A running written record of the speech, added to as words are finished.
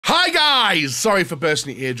guys, sorry for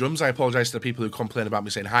bursting your eardrums. I apologise to the people who complain about me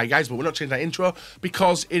saying hi guys, but we're not changing that intro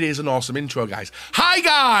because it is an awesome intro, guys. Hi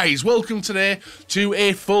guys, welcome today to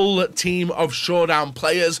a full team of Showdown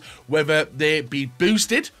players, whether they be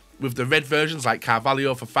boosted with the red versions like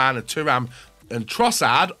Carvalho, Fofana, Thuram and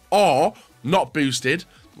Trossard, or not boosted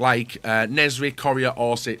like Nesri, Correa,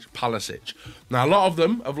 Orsic, Palisic. Now a lot of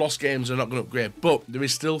them have lost games and are not going to upgrade, but there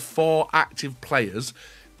is still 4 active players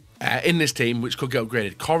in this team which could get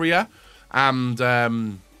upgraded. Correa and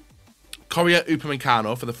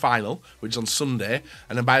Upamecano for the final, which is on Sunday,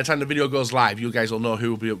 and then by the time the video goes live, you guys will know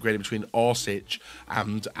who will be upgraded between Orsic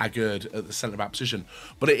and Agurd at the centre-back position.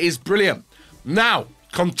 But it is brilliant. Now,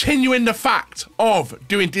 continuing the fact of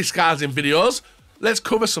doing discards in videos, let's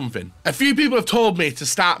cover something. A few people have told me to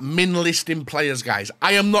start min listing players, guys.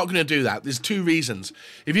 I am not going to do that. There's 2 reasons.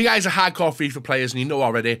 If you guys are hardcore FIFA players and you know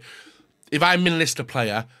already, if I min list a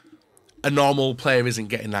player, a normal player isn't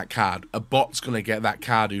getting that card. A bot's going to get that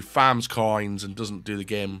card who farms coins and doesn't do the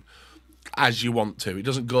game as you want to. It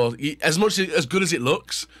doesn't go as good as it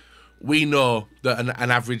looks. We know that an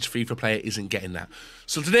average FIFA player isn't getting that.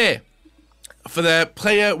 So today, for the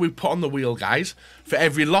player we put on the wheel, guys, for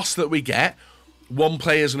every loss that we get, 1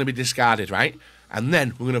 player is going to be discarded, right? And then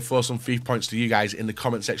we're going to throw some FIFA points to you guys in the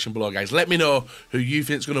comment section below, guys. Let me know who you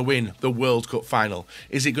think is going to win the World Cup final.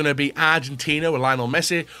 Is it going to be Argentina with Lionel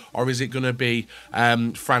Messi, or is it going to be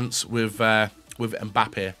France with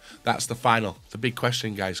Mbappe? That's the final. It's a big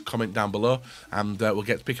question, guys. Comment down below, and we'll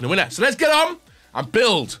get to picking a winner. So let's get on and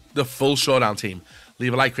build the full Showdown team.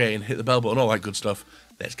 Leave a like rating, hit the bell button, all that good stuff.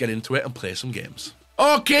 Let's get into it and play some games.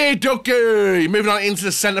 Okay, dokie. Moving on into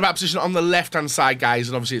the centre-back position on the left-hand side, guys.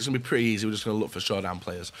 And obviously, it's going to be pretty easy. We're just going to look for Showdown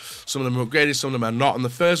players. Some of them are upgraded, some of them are not. And the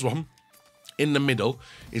first one, in the middle,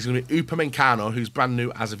 is going to be Upamecano, who's brand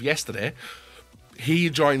new as of yesterday. He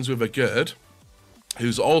joins with Agurd,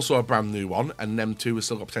 who's also a brand new one. And them 2 have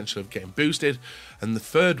still got potential of getting boosted. And the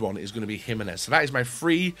third one is going to be Jimenez. So that is my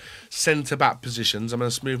 3 centre-back positions. I'm going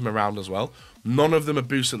to smooth them around as well. None of them are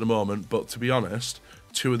boosted at the moment, but to be honest,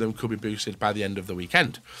 2 of them could be boosted by the end of the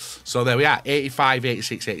weekend. So there we are, 85,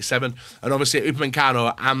 86, 87. And obviously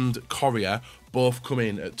Upamecano and Correa both come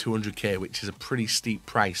in at 200k, which is a pretty steep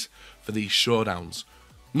price for these Showdowns.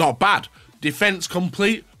 Not bad. Defence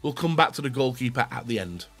complete. We'll come back to the goalkeeper at the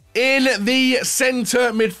end. In the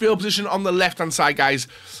centre midfield position on the left-hand side, guys,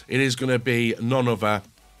 it is going to be none other.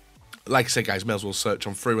 Like I said, guys, may as well search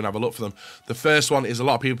on through and have a look for them. The first one is a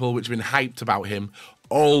lot of people which have been hyped about him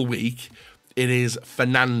all week. It is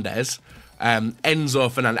Fernandez,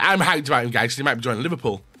 Enzo Fernandez. I'm hyped about him, guys, because he might be joining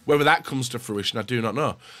Liverpool. Whether that comes to fruition, I do not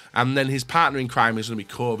know. And then his partner in crime is going to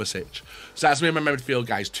be Kovacic. So that's me in my midfield,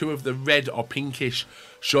 guys. 2 of the red or pinkish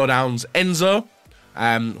Showdowns. Enzo,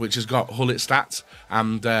 which has got Hullet stats,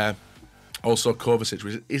 and also Kovacic,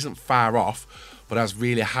 which isn't far off, but has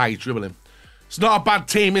really high dribbling. It's not a bad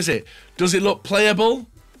team, is it? Does it look playable?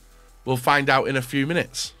 We'll find out in a few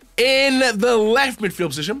minutes. In the left midfield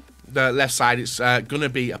position, the left side, it's going to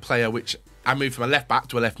be a player which I moved from a left back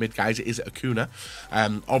to a left mid, guys. It is Acuna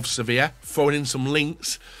of Sevilla, throwing in some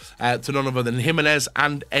links to none other than Jimenez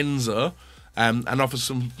and Enzo, and offer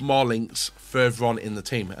some more links further on in the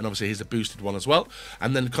team. And obviously, he's a boosted one as well.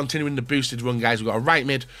 And then continuing the boosted run, guys, we've got a right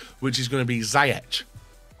mid, which is going to be Ziyech,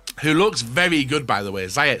 who looks very good, by the way.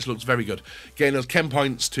 Ziyech looks very good, getting us 10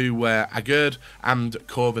 points to Agurd and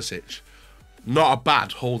Kovacic. Not a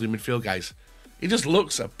bad holding midfield, guys. It just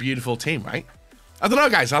looks a beautiful team, right? I don't know,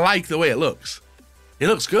 guys. I like the way it looks. It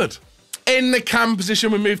looks good. In the cam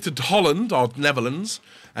position, we move to Holland, or Netherlands.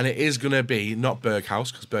 And it is going to be, not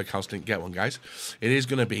Berghaus, because Berghaus didn't get one, guys. It is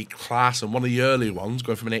going to be Klaassen, one of the early ones,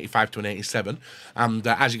 going from an 85 to an 87. And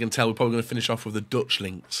as you can tell, we're probably going to finish off with the Dutch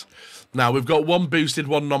links. Now, we've got 1 boosted,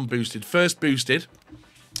 1 non-boosted. First boosted,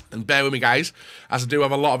 and bear with me, guys, as I do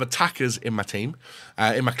have a lot of attackers in my team,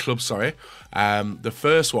 in my club, sorry. The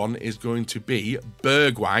first one is going to be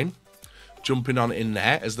Bergwijn, jumping on in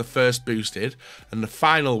there as the first boosted. And the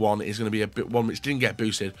final one is going to be one which didn't get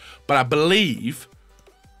boosted. But I believe,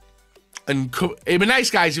 and it'd be nice,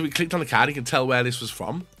 guys, if we clicked on the card, you can tell where this was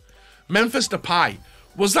from. Memphis Depay.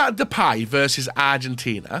 Was that Depay versus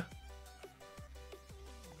Argentina?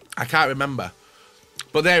 I can't remember.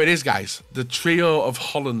 But there it is, guys. The trio of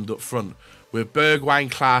Holland up front with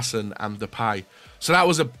Bergwijn, Klaassen and Depay. So that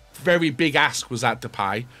was a very big ask, was that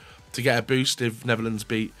Depay, to get a boost if Netherlands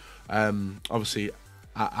beat, obviously,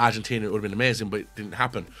 Argentina. It would have been amazing, but it didn't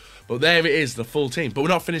happen. But there it is, the full team. But we're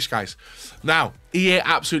not finished, guys. Now, EA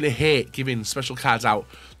absolutely hate giving special cards out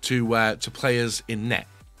to players in net.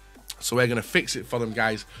 So we're going to fix it for them,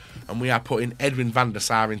 guys. And we are putting Edwin van der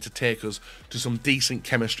Sar in to take us to some decent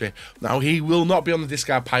chemistry. Now, he will not be on the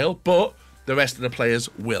discard pile, but the rest of the players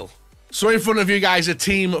will. So in front of you guys, a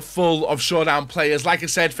team full of Showdown players. Like I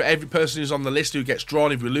said, for every person who's on the list who gets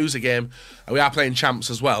drawn if we lose a game, and we are playing champs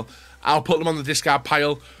as well, I'll put them on the discard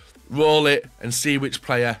pile, roll it, and see which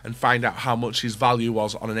player, and find out how much his value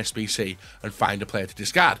was on an SBC, and find a player to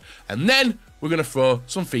discard. And then we're going to throw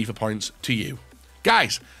some FIFA points to you.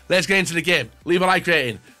 Guys, let's get into the game. Leave a like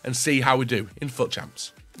rating and see how we do in FUT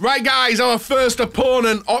Champs. Right, guys, our first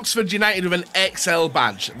opponent, Oxford United with an XL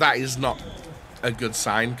badge. That is not a good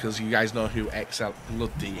sign, because you guys know who XL...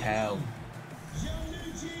 Bloody hell.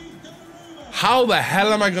 How the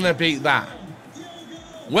hell am I going to beat that?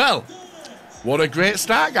 Well, what a great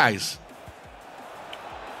start, guys.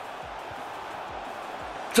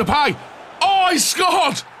 Toby! Oh, he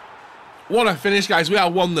scored! What a finish, guys. We are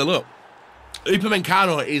 1-0 up.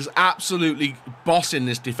 Upamecano is absolutely bossing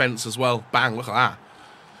this defence as well. Bang, look at that.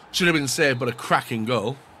 Should have been saved, but a cracking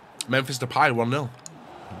goal. Memphis Depay 1-0.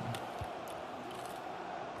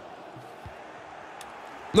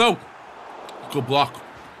 No. Good block.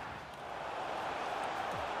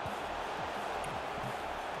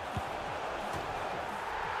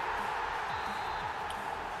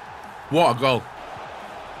 What a goal.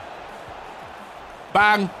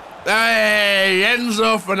 Bang. Hey,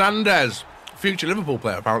 Enzo Fernandez. Future Liverpool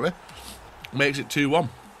player, apparently. Makes it 2-1.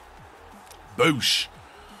 Boosh.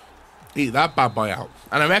 Eat that bad boy out.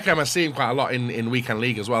 And I reckon I'm seeing quite a lot in Weekend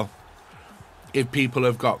League as well. If people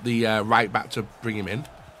have got the right back to bring him in.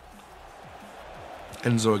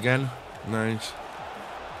 Enzo again. Nice.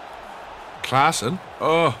 Klaassen.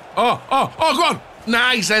 Oh, go on.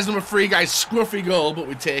 Nice. There's number 3, guys. Scruffy goal, but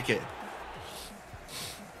we take it.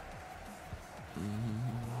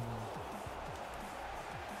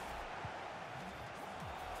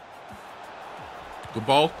 Good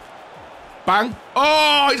ball. Bang.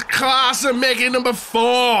 Oh, it's Klaassen making number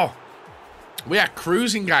 4. We are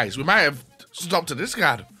cruising, guys. We might have stopped to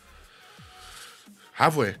discard.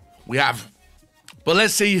 Have we? We have. But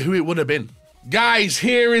let's see who it would have been. Guys,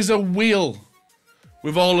 here is a wheel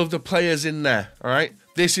with all of the players in there, all right?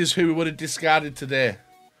 This is who we would have discarded today.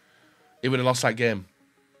 He would have lost that game.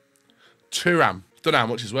 Thuram. Don't know how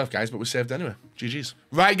much he's worth, guys, but we saved anyway. GG's.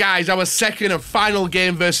 Right, guys, our second and final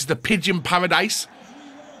game versus the Pigeon Paradise.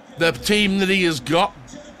 The team that he has got.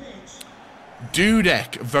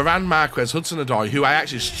 Dudek, Varane, Marquez, Hudson-Odoi, who I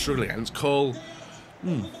actually struggle against. Cole.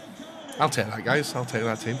 I'll take that, guys. I'll take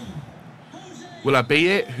that team. Will I beat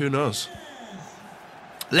it? Who knows?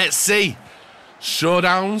 Let's see.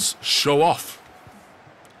 Showdowns, show off.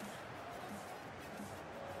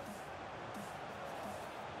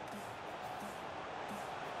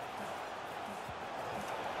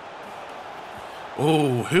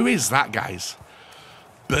 Oh, who is that, guys?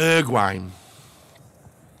 Bergwijn.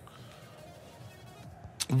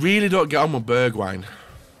 Really don't get on with Bergwijn.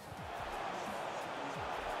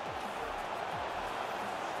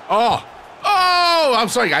 Oh, I'm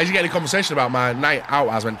sorry, guys. You're getting a conversation about my night out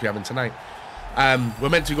I was meant to be having tonight. We're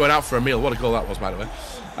meant to be going out for a meal. What a goal that was, by the way.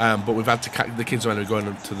 But we've had to... The kids are meant to be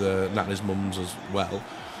going to the Natalie's mum's as well.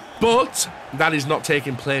 But that is not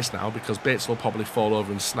taking place now because Bates will probably fall over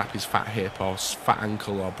and snap his fat hip or fat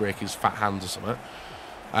ankle or break his fat hands or something.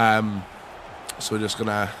 So we're just going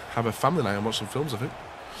to have a family night and watch some films, I think.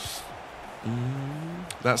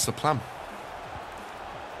 That's the plan.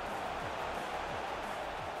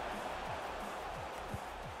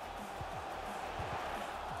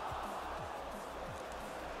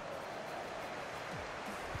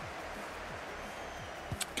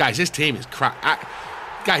 Guys, this team is cracked.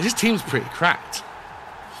 Guys, this team's pretty cracked.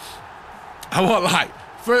 I won't lie.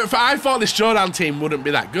 I thought this Showdown team wouldn't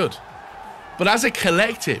be that good. But as a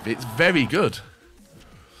collective, it's very good.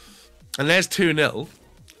 And there's 2-0.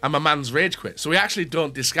 And my man's rage quit. So we actually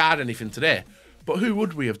don't discard anything today. But who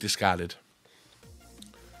would we have discarded?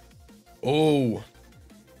 Oh.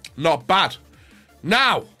 Not bad.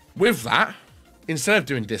 Now, with that, instead of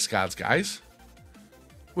doing discards, guys,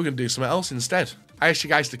 we're going to do something else instead. I asked you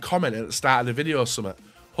guys to comment at the start of the video or something.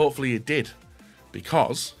 Hopefully you did.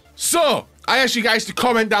 Because... So, I asked you guys to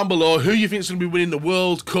comment down below who you think is going to be winning the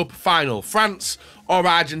World Cup final. France or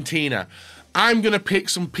Argentina. I'm going to pick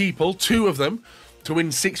some people, 2 of them, to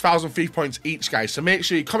win 6,000 FIFA points each, guys. So make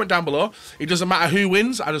sure you comment down below. It doesn't matter who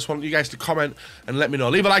wins. I just want you guys to comment and let me know.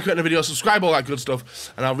 Leave a like on the video, subscribe, all that good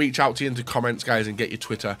stuff. And I'll reach out to you into comments, guys, and get your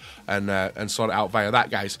Twitter and sort it out via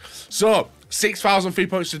that, guys. So, 6,000 FIFA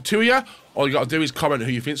points to 2 of you. All you got to do is comment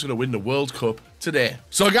who you think is going to win the World Cup today.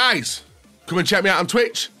 So, guys, come and check me out on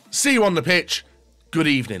Twitch. See you on the pitch. Good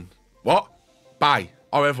evening. What? Bye.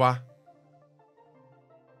 Au revoir.